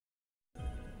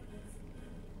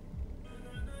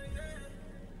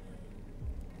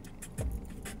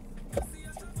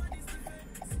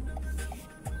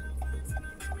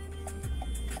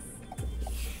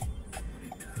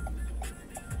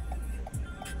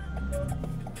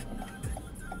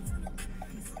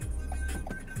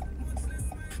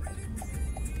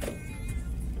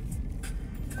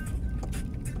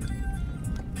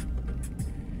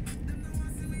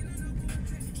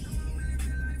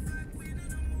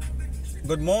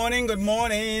Good morning, good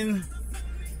morning.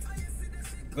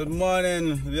 Good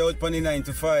morning. We out on the 9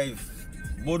 to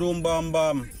 5. Boom, bam,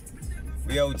 bam.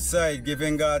 We outside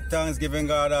giving God thanks, giving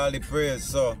God all the praise.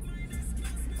 So,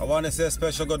 I want to say a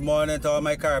special good morning to all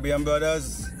my Caribbean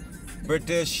brothers.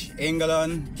 British,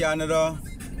 England, Canada.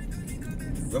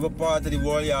 Wherever part of the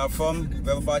world you are from,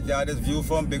 wherever part you are this view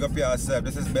from, big up yourself.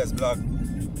 This is Best Blog.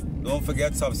 Don't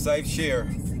forget, subscribe, share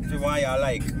if you want your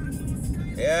like.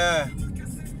 Yeah,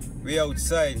 we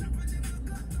outside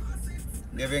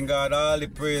giving God all the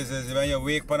praises. When you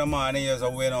wake for the morning, you're a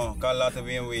winner. Cause a lot of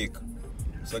being weak.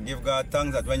 So give God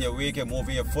thanks that when you wake, you're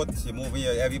moving your foot, you're moving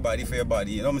your every body for your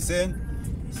body. You know what I'm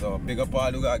saying? So big up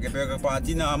all who got big up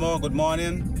Auntie Namo, good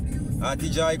morning. Auntie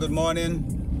Jai, good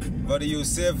morning. Brother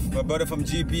Yusuf, my brother from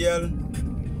GPL,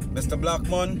 Mr.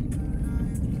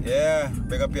 Blackman. Yeah,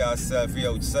 big up yourself, we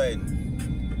outside.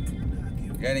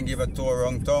 You didn't give a tour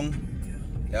wrong tongue.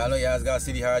 Yeah, I know you guys gotta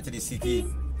see the heart of the city.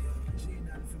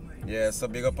 Yeah, so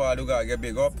big up all who gotta get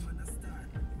big up.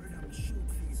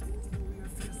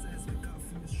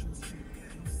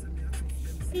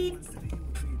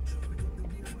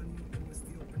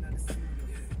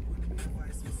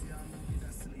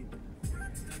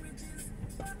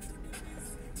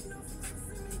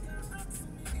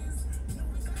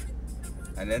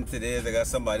 And then today they got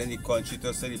somebody in the country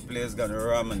to say the place gonna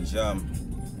ram and jam.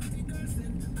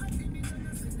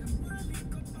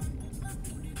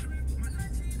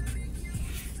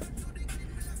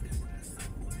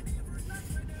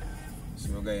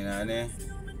 So we're going on there.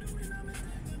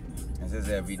 This is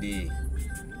every day.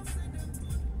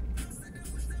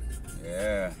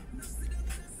 Yeah.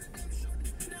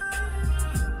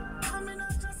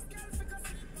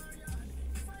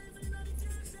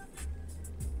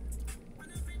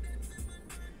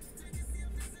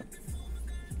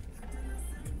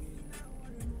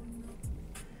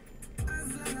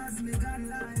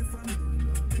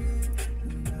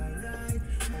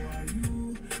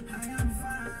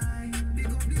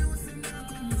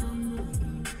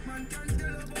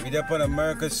 We up on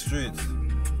America Street.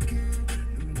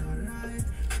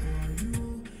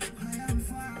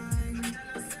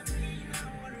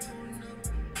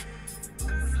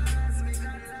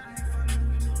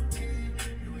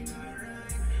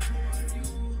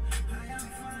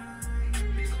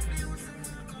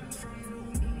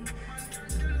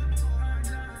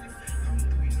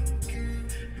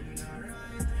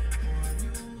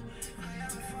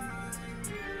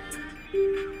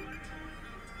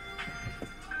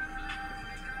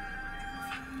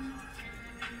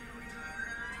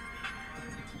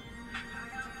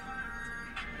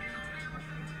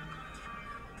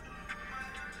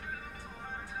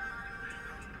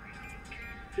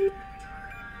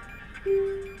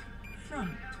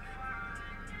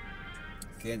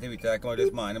 Same thing we talking about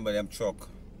this morning about them truck.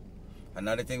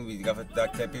 Another thing we got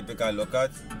that type people can look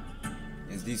at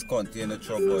is this container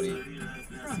truck body.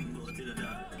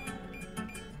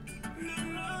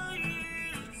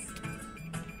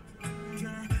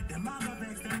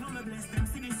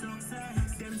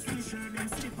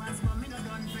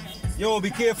 Yo,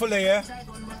 be careful there.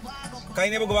 Can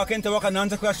you never go back into work and not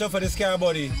to crash up for this car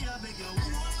body?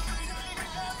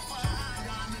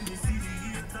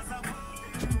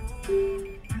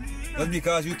 Just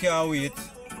because you can't wait.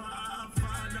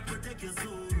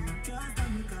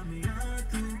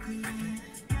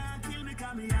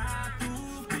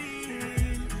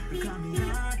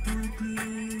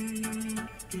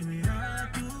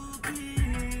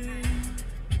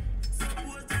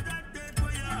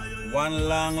 One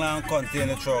long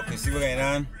container truck. You see what's going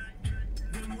on?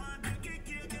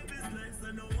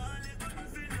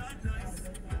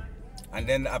 And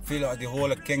then I feel like the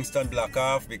whole of Kingston block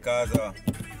off because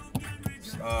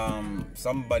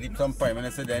some prime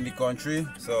minister there in the country,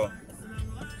 so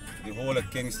the whole of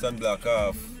Kingston block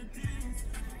off.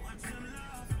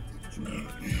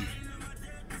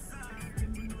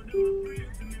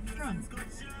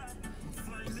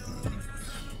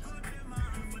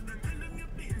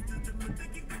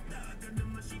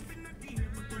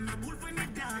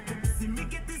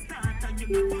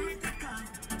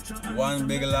 One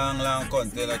big long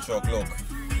container truck, look.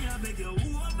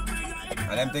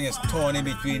 And them thing is torn in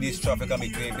between this traffic and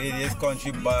between this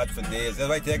country bad for days. That's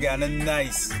why they're getting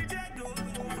nice.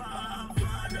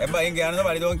 Everybody in Ghana,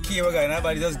 nobody don't care what going on.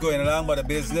 Everybody just going along but the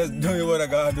business, doing what I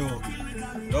gotta do.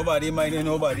 Nobody minding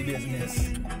nobody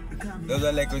business. Those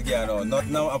are like with Ghana. Not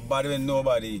now I'm bothering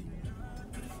nobody.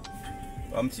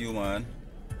 Come to you, man.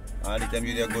 All the time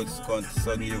you there go to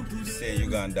suddenly you say you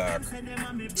gone dark.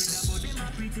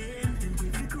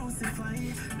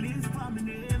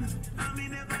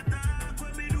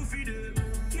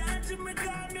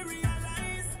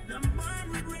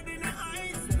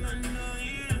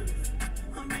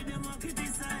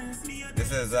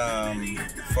 This is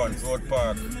Front Road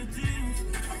Park.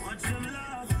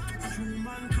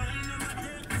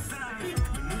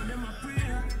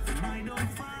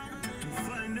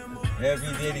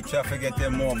 Every day the traffic gets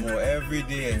more and more. Every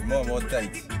day, more and more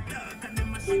tight.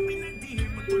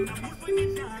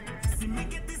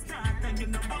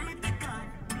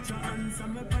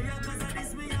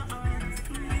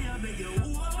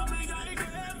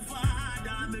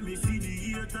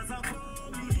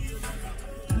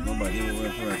 Nobody will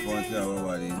wait for my phone to have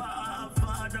nobody.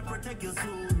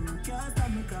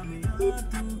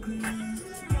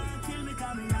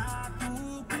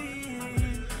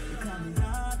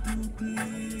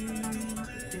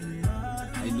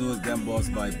 I know them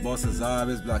buses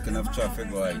always blocking up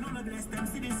traffic, right?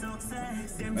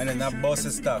 And then that bus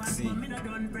is taxi.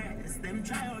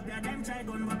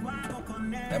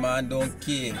 The man don't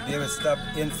care. They will stop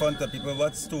in front of people.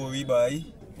 What story, boy?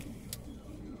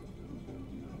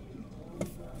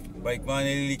 Bike man,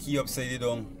 they lick you upside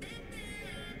down.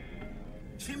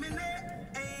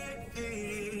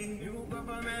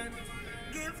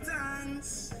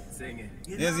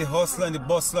 There's the hustler and the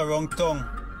bustler wrong tongue.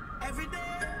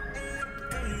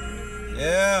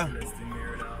 Yeah.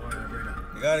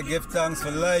 You gotta give thanks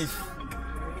for life.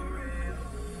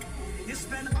 You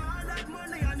spend all that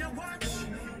money on your watch.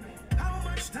 How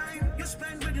much time you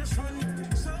spend with your son?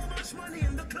 So much money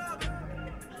in the club.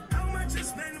 How much you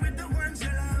spend with the ones you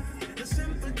love? The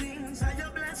simple things are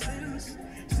your blessings.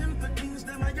 Simple things,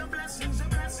 them are your blessings, a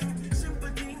blessing. Simple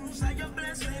things are your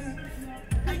blessing.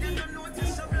 And you don't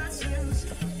notice the blessings.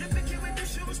 You pick it with the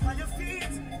shoes by your feet.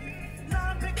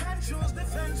 Now pick and choose the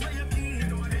friends where you keep.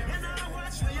 And now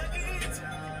watch where you eat.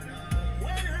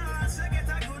 When last you get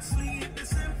a good sleep. The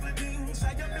simple things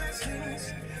are your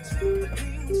blessings. Simple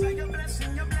things are your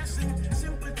blessing, your blessing.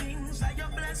 Simple things are your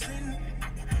blessing.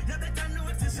 You better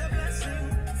notice a blessing.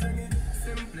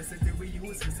 Simplicity we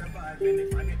use to survive.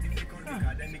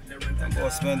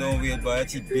 Boss man don't wait, but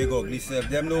it's big ugly self.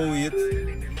 Them don't wait.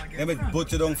 Them it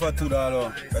butcher down for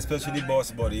 $2, especially the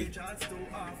boss body.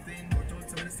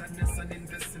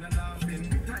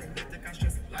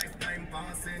 Lifetime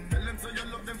passing. Tell them so you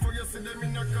love them for you see them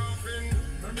in your coffin.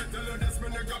 Let me tell you this, me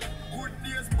nigga. Good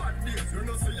days, bad days. You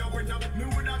know see you with up. Me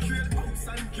with a trade house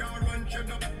and car and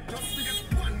shed up. Just to get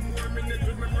 1 more minute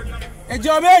with me brother. Hey,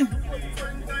 Jordan!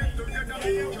 Spend time together.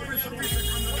 Cherish a piece of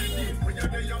candy when you're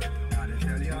there. Gotta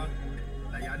tell you,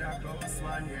 like I had a close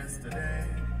one yesterday.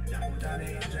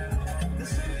 The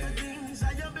simple things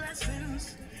are your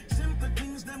blessings. Simple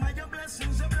things, them are your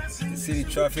blessings, your blessings. See the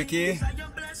traffic here?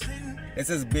 This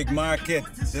is big market.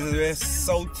 This is where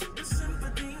south,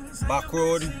 back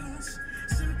road.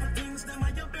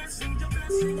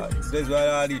 This is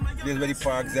where the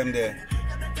parks them there.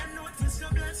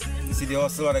 You see the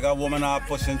hustle, they got woman out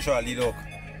pushing trolley look.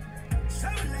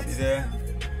 See there?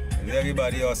 There's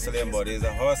everybody hustling, but there's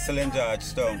a hustle in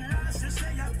Georgetown.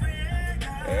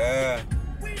 Yeah.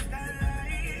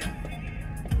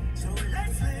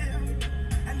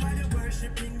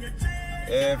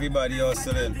 Everybody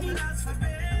hustling.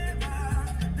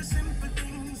 The simple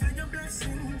things are your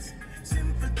blessings.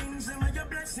 Simple things, them are your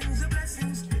blessings, your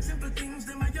blessings. Simple things,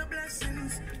 them are your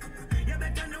blessings. You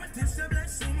better notice your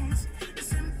blessings. The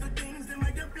simple things, them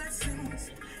are your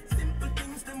blessings. Simple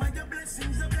things, them are your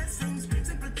blessings, your blessings.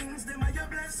 Simple things, them are your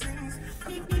blessings.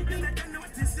 You better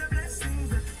notice your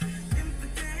blessings. Simple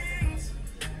things,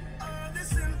 all the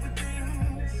simple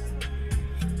things.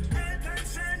 Health and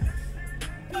strength.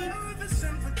 Oh, the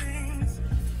simple things.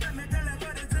 Let me tell you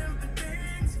about the simple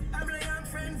things. I'm young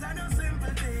friends, I know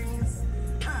simple things.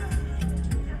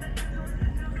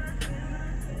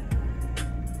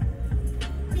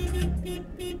 Beep, beep,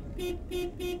 beep, beep,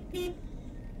 beep, beep, beep.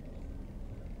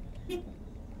 Beep.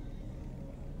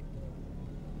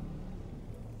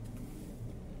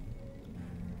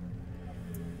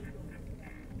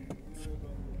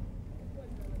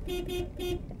 Beep, beep,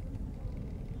 beep.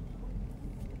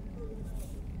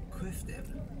 Quiff them,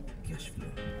 cash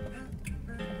flow.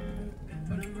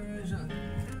 Conversion.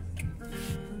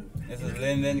 This is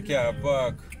Linden Car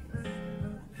Park.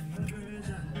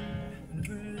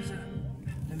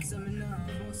 Them say me nah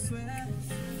go swear.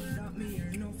 That me hear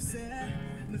enough say.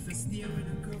 Me fi stay with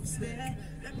the cuffs there.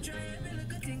 Them try every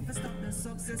little thing to stop the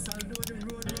success. Although the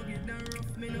road rugged and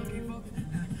rough, me no give up.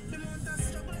 The amount of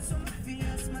struggle so me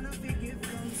fierce, man I fi give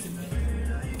thanks in my real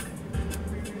life.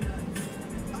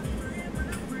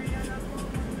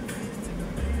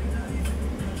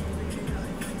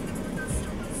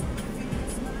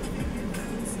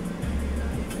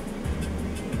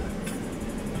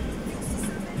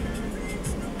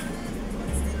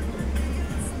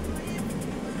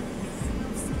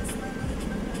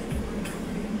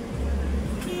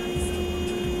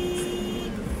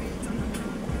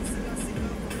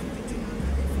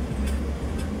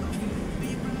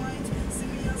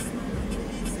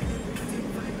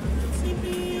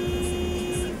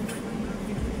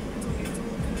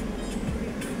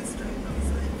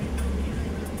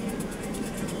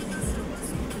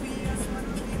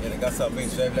 got something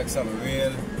drive like some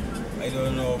real. I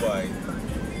don't know why.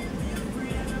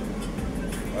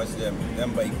 Watch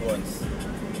them bike ones.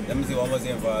 Let me see what was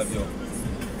involved, yo.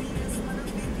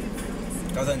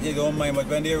 Because they don't mind, but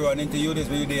when they run into you, this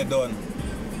way they're done.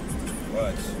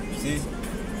 Watch. See?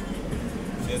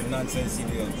 She's nonsense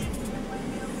idiot.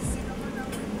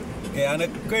 Okay, and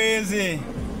it's crazy.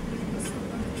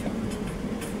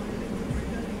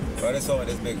 What is some of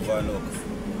this big van look?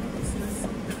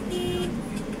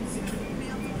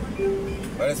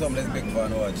 What is some of this big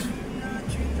van watch?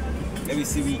 Let me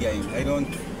see we guy.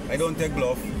 I don't take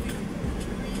bluff.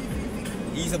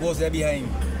 He's supposed to be behind.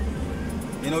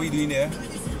 You know what we doing there?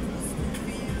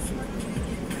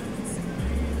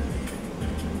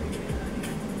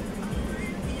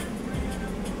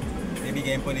 Maybe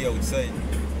game on the outside.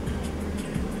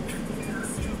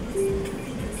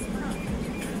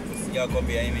 Y'all come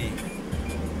behind me.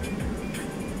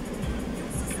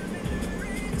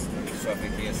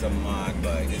 Traffic here some mad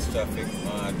boy. This traffic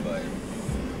mad boy.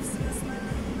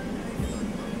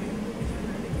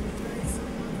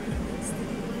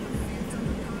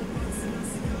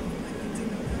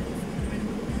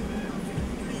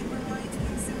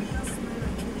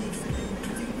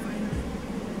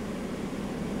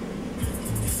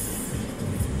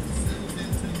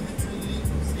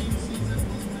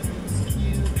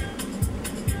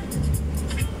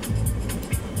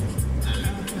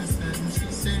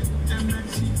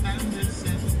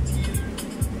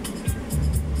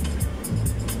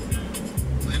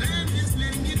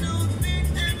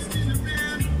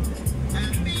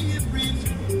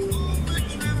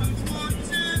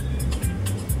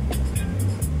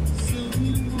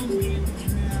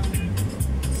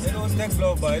 Take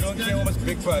bluff, but I don't care how much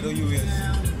big pride you is.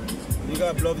 You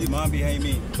got bluff the man behind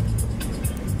me.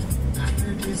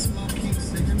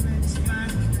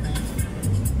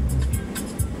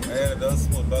 I done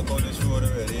smooth back on this road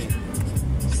already.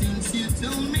 Since you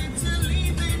told me to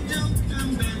leave and don't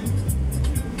come back.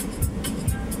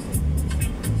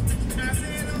 I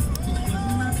said, oh, it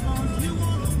wasn't my fault. You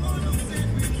were the one who said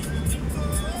we should go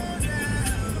down.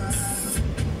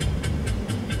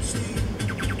 See,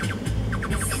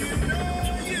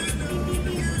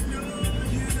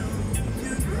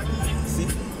 See,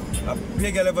 a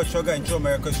big hell of a truck in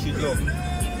America Street, look.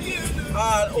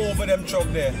 All over them truck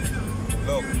there.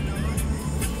 Look.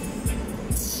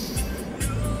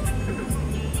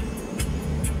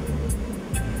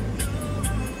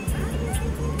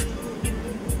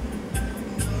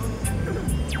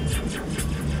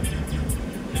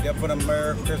 Get for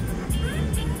America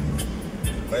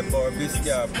by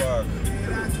Barbisca Park.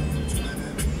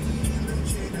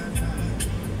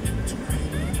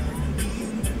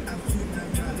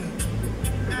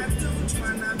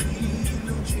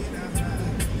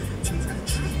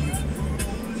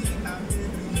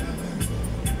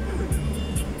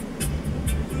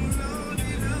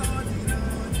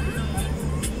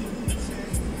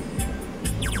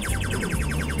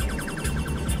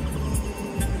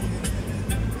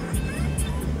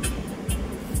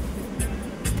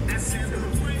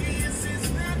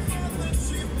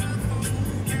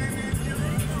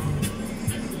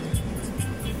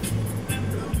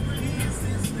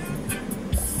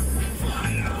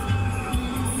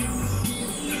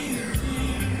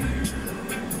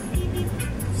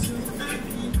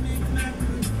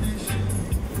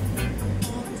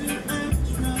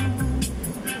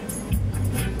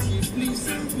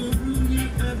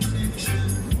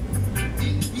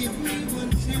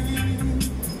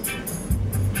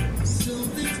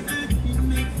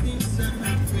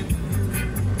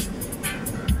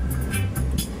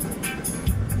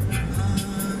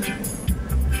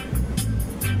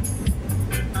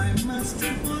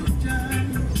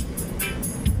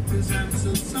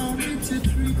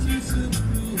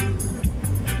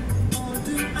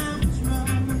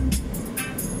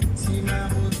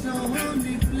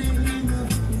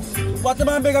 What the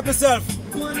man, big up yourself?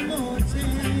 one more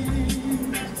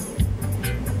time,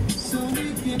 so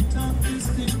we can talk this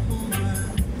thing over.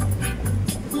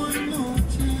 One more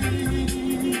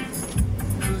chance,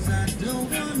 'cause I don't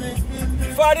wanna end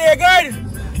up. Fatty, you good?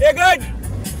 You good?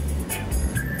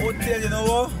 Hotel, you know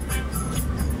what?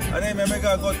 And then I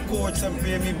got coach and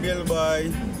pay me bill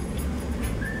by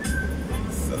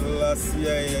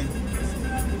Selassie.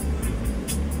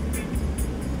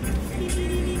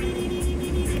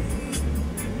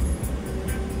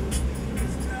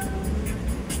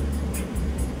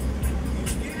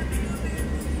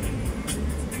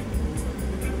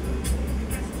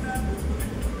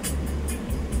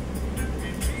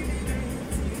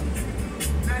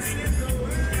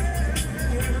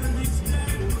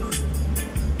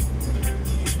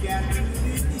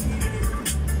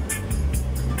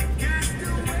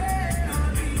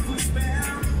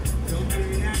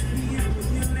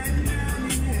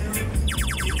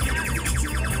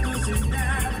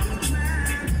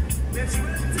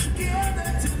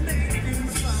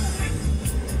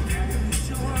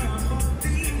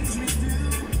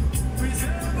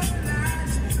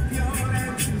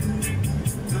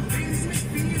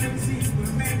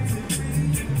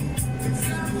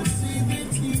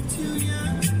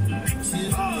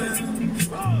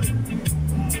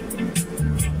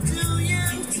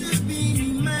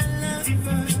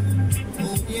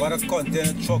 What a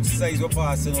container truck size we're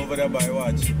passing over there by,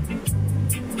 watch.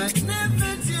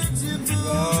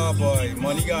 Oh boy,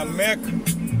 money got make.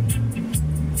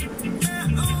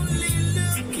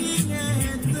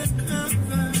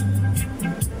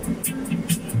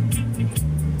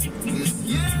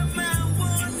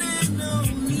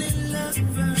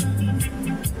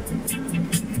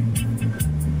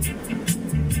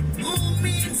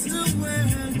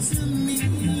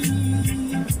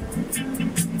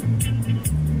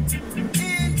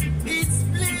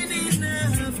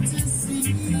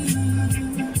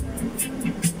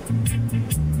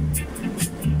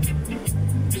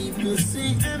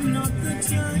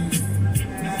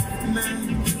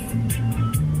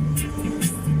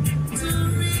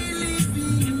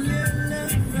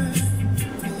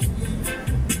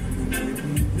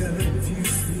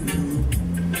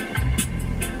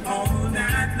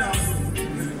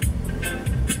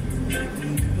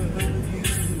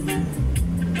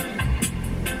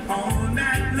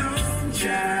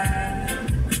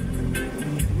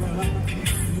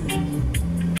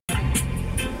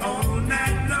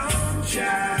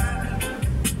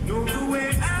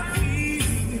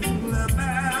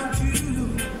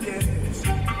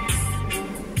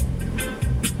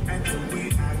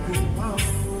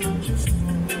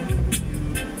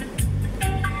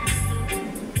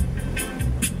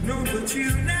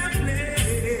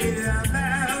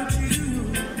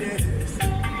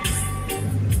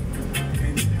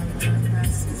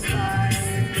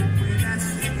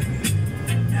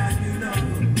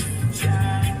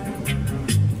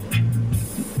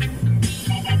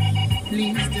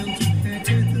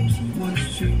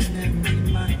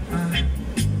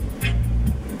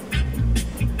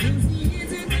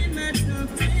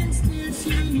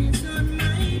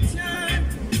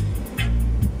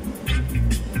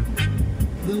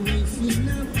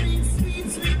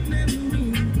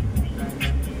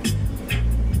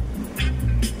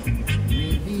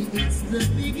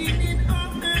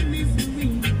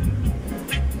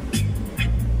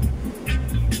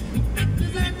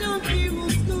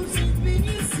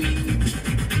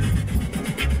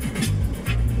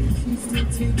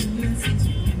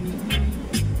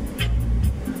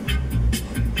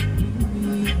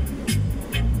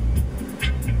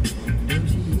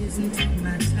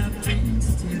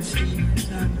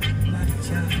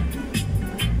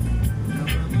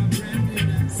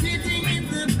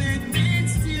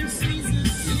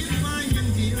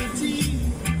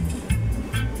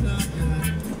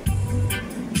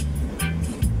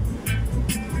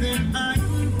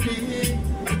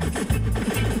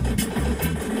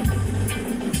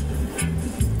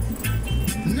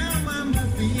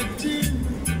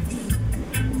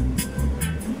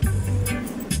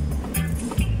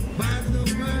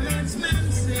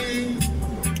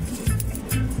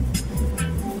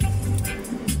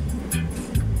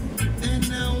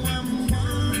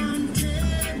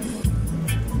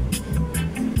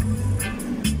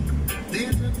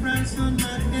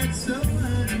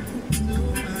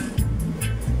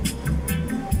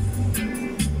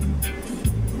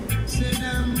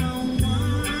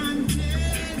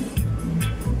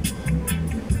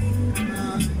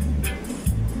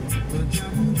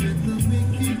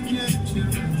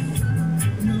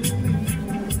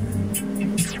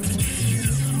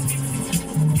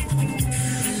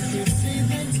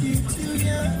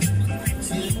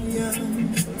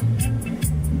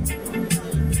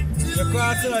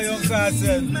 Young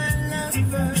Carson.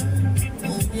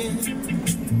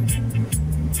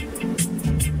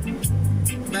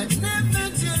 But never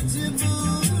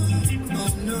judgeable.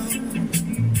 Oh no.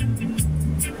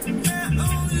 We're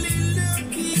only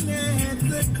looking at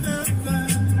the cover.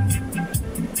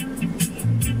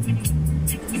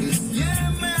 'Cause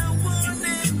you're my one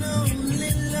and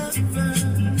only lover.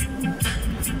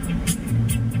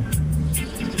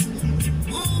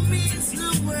 Who means the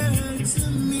world to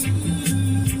me?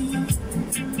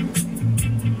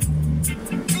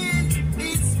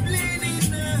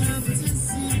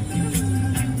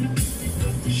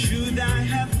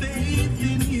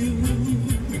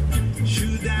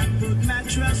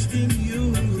 Trust in you,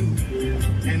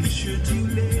 and should you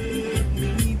let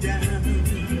me down,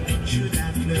 should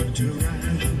I flirt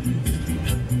around?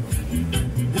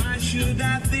 Why should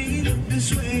I think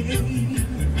this way,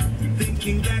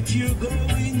 thinking that you're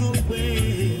going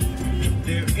away?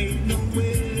 There ain't no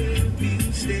way we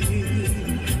can stay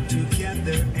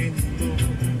together anymore.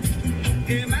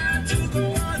 Am I to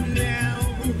go on now,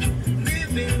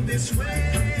 living this way?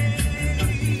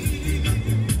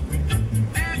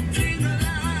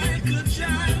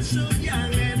 So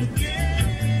young and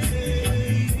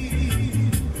gay,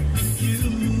 you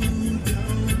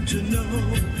don't know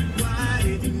why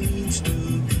it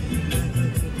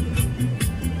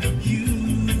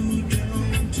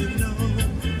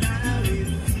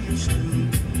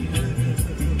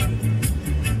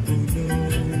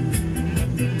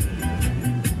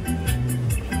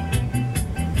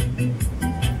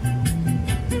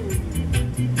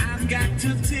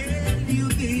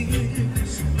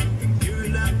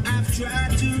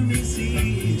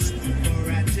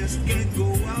just can't go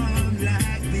on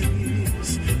like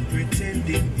this,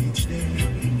 pretending each day.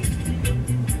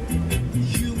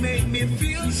 You make me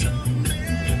feel so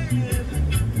bad.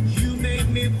 You make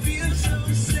me feel so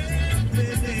sad,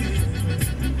 baby.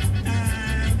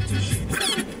 I'm too shit.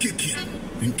 Kick it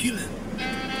and kill it.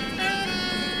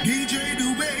 DJ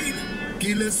Dwayne,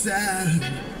 killer sound.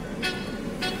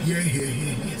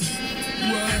 Yes.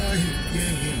 Why?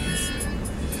 Yes.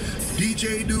 DJ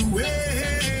Dwayne,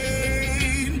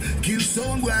 kill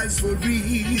Soundwise for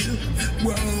real.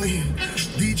 Why?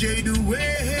 DJ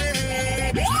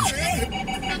Dwayne,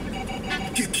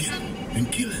 kick it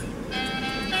and kill it.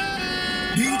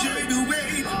 DJ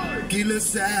Dwayne, killer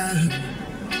sound.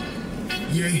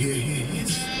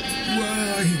 Yes.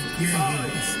 Why?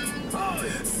 Yes.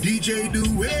 DJ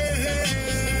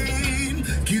Dwayne,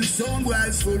 kill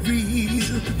Soundwise for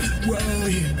real.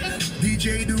 Why? DJ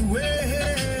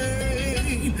Dwayne,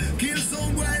 kill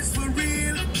Soundwise for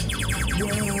real.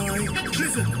 Why?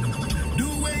 Listen,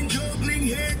 Dwayne juggling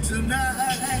here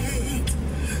tonight,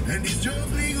 and he's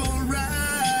juggling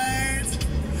alright.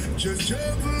 Just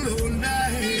juggle all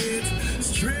night,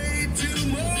 straight to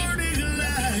morning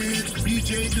light.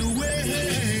 DJ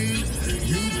Dwayne,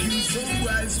 you kill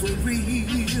Soundwise for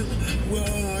real.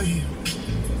 Why?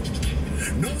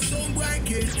 No Soundwise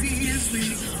can tease me.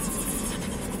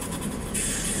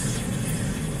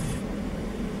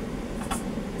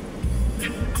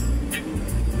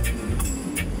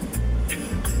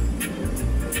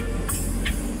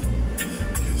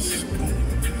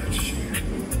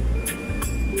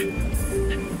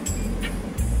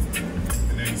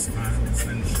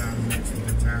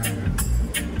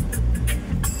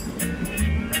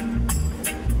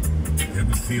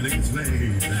 Feelings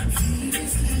laid back.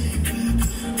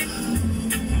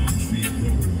 Arms feet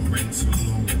roll, went so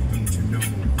low, don't you know?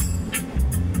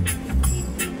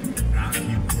 I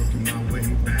keep working my way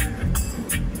back.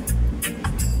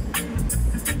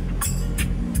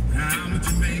 I'm a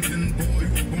Jamaican boy,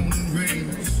 born and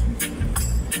raised.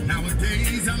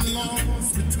 Nowadays I'm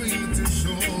lost between two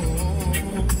shores.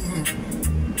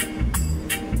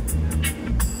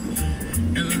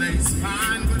 LA's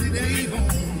fine, but it ain't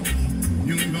home.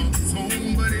 New York's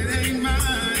home, but it ain't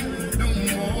mine no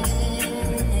more.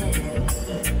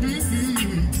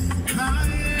 I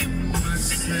am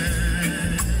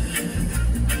myself.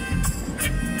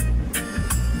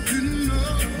 To no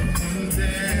one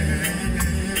there,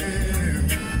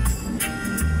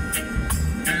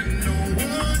 and no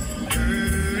one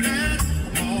heard it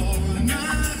all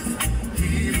night,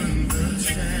 even the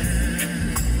chair.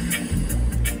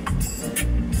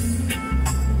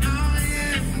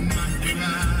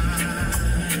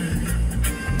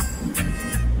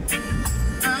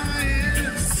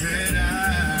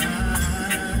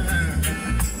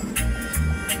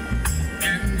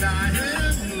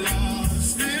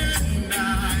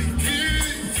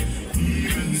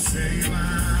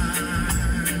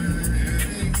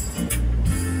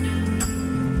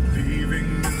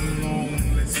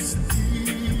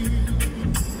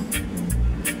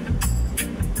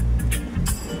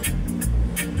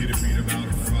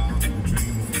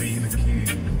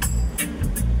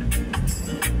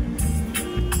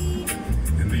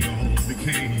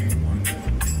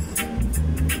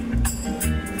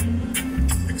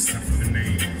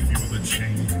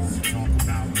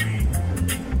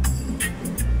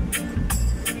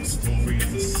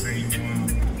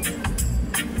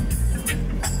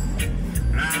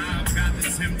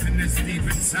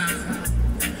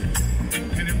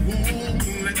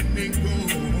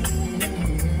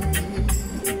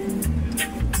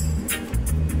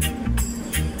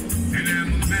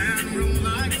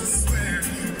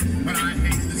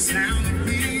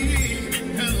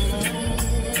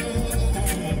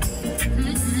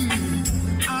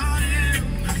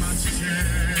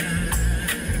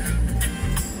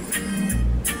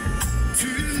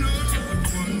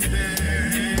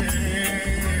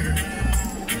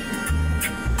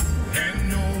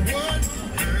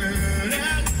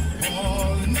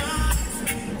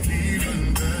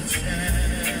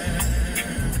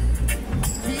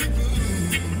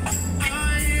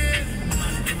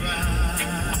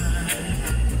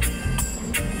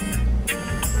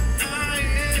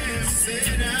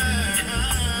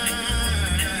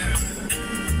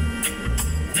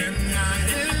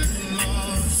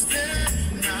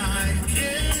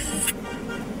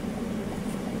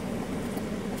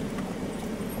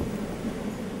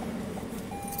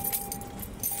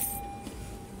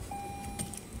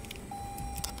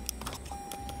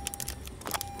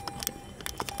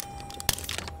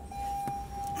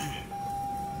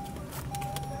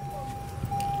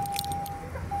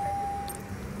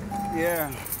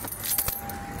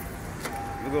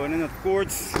 We're going in the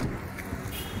courts.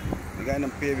 The guy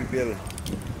don't pay the bill.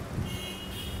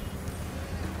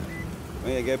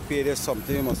 When you get paid, there's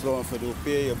something you must learn for to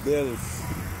pay your bills.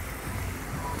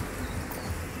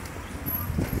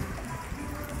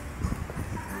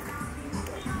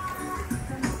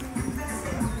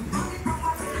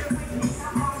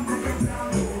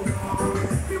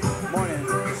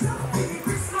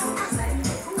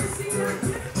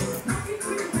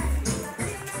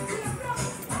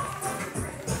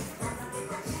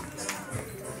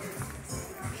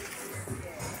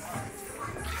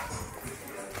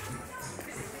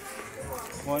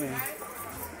 Morning. Morning.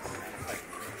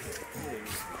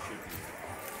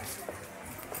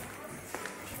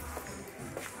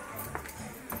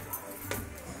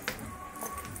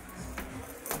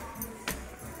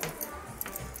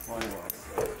 Morning, boss.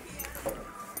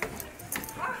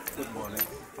 Good morning.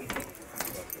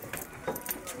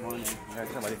 Morning. I got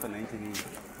somebody for 19.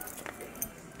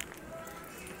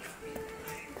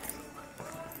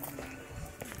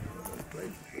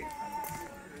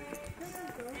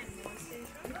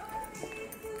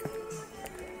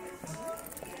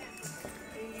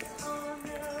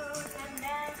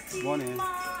 Morning.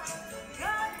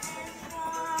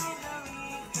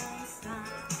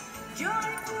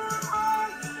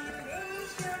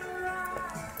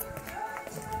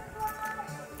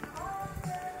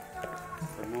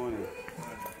 Good morning.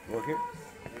 You working?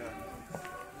 Yeah.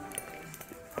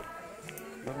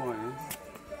 Good morning.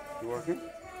 You working?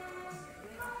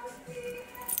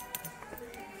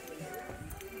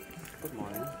 Good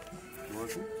morning. You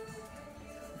working?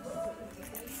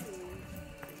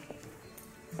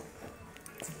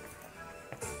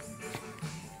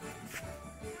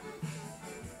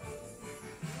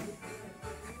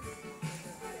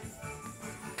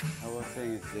 Our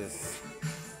thing is this.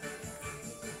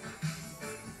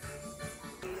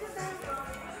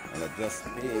 Well, I just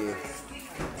paid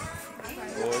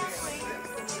courts.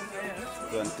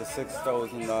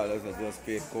 $26,000 I just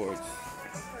paid courts.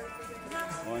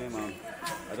 Morning, man.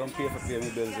 I don't pay for paying my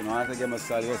bills, you know. I have to get my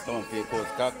salary, I just don't pay courts.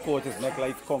 Because court is make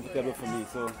life comfortable for me,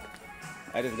 so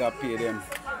I just got to pay them.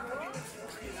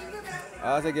 I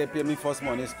have to get paid my first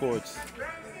money is courts.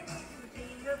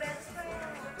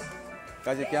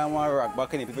 Because you can't want to rock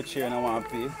back any people cheering and want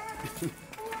to pay.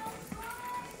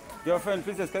 Your friend,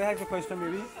 Princess, can I ask you a question,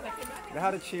 maybe? I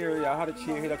had a chair here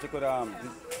that you could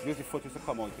use the foot to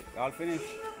come out. All finished?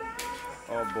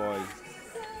 Oh boy.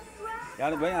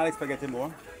 When you expect getting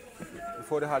more?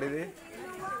 Before the holiday?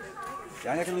 You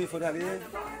ain't getting before the holiday?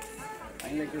 I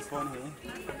ain't like this one here.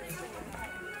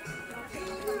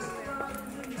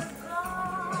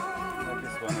 I like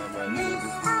this one here, but I like this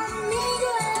one.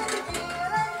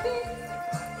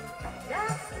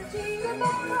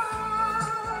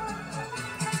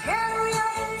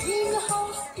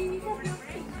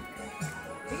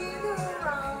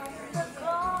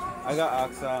 I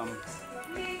got asked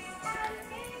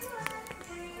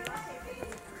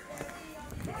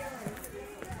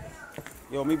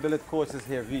yo, me billet coach is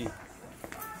heavy.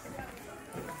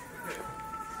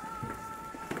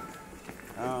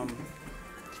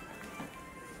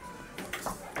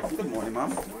 Good morning,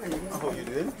 ma'am. How are you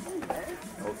doing?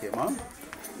 Okay, ma'am.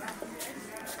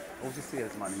 How's the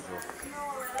sales manager?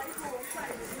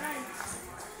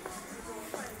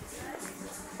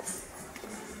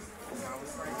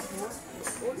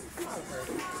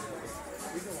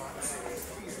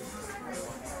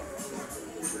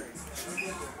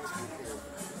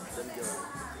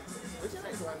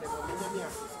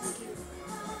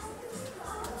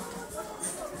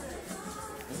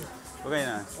 Okay,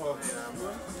 now.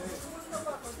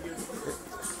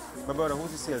 My brother,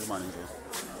 who's the sales manager?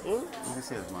 Who's the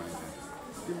sales manager?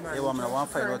 Hey, woman, I want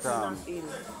to find out.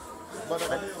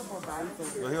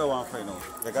 You hear I want to find out.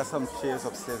 They got some chairs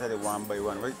upstairs that they want by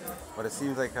one, right? But it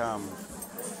seems like all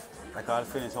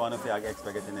finished. I want to feel like I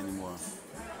expect getting anymore.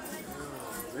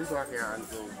 This is what I can't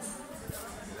answer.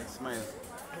 Let's smile.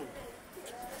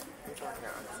 This is what I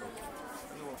can't answer.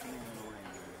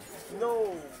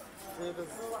 No. They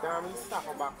just stack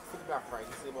on back for the Black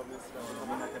Friday. See what I'm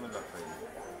I'm not coming Black Friday.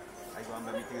 I go on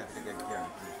my meeting and get care.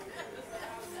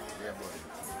 Yeah, boy.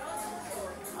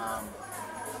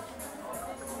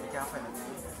 You can't find it.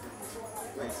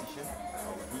 Nice issue.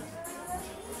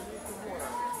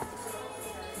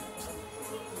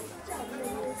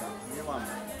 Yeah, man.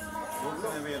 Don't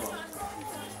come away long.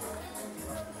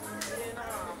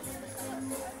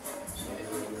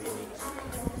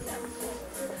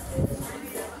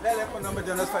 Let's put number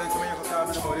Jonas Fire to me for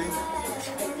coming about it.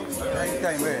 Right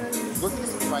time, man. Good.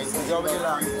 Job with the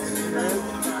lamp.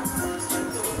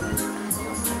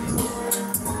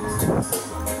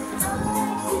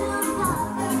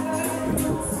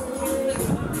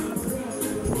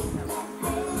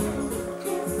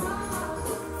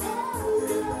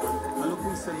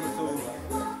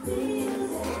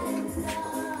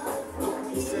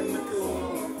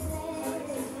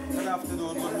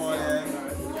 afternoon, good morning.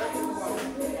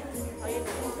 I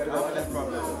have less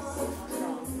problems.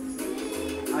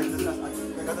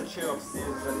 I got a chair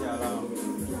upstairs that you got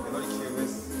the chair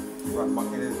with rock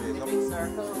bucket is it? Big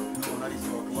circle. No, not the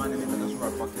circle. One of them just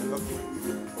rock bucket. Look.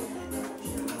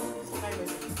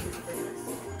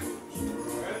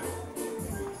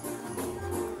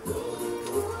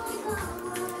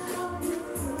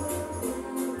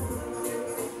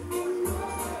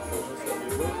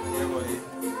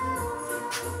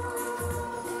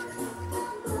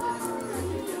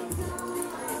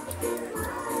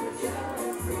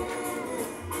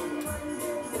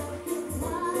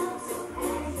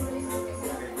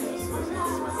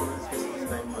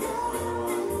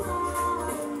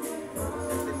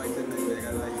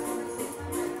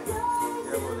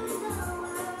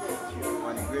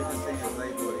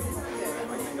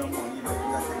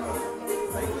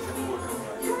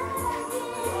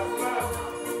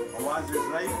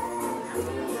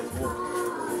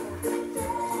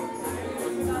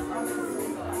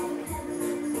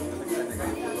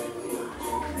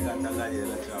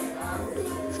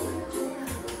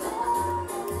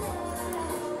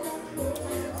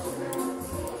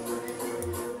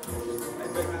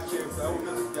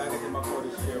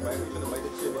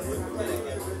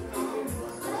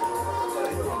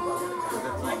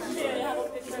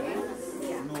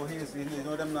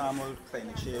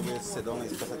 Sit down,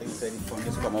 it's because I think the phone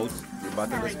just come out, the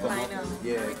bottom just come out.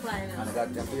 Yeah, Recliner. and I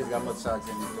got the face got massage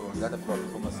in it too. Got a problem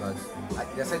for massage.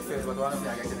 I said face, but one of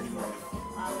them I get it anymore.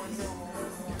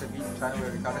 To be trying to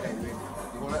wear the car like anyway.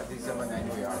 The whole of December 9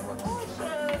 we are what?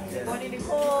 Yeah. What did you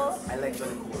call? I like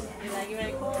very cool. You like it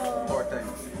very cool? 4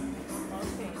 times.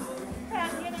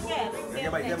 Okay. Yeah,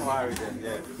 by them hard then,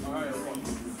 yeah.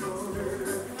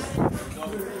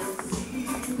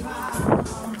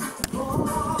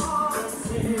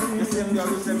 You see me,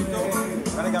 you see me too.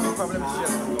 And I got no problem with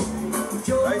chest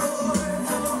too. Right?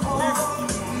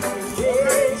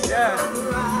 Yeah.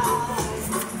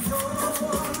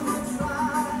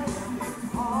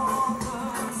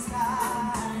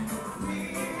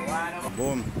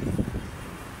 Boom.